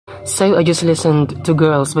So I just listened to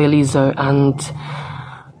Grrrls by Lizzo and...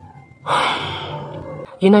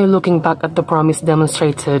 You know, looking back at the promise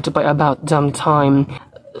demonstrated by About Damn Time,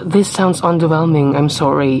 this sounds underwhelming, I'm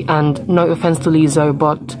sorry, and no offense to Lizzo,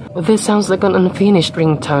 but this sounds like an unfinished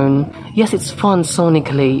ringtone. Yes, it's fun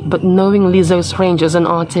sonically, but knowing Lizzo's range as an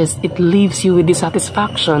artist, it leaves you with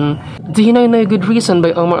dissatisfaction. Do you know No Good Reason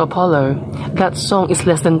by Omar Apollo? That song is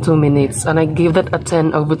less than 2 minutes, and I give that a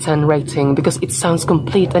 10/10 rating because it sounds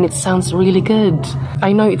complete and it sounds really good.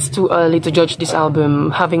 I know it's too early to judge this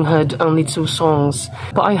album, having heard only 2 songs,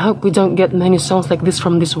 but I hope we don't get many songs like this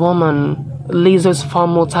from this woman. Lizzo's far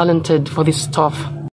more talented for this stuff.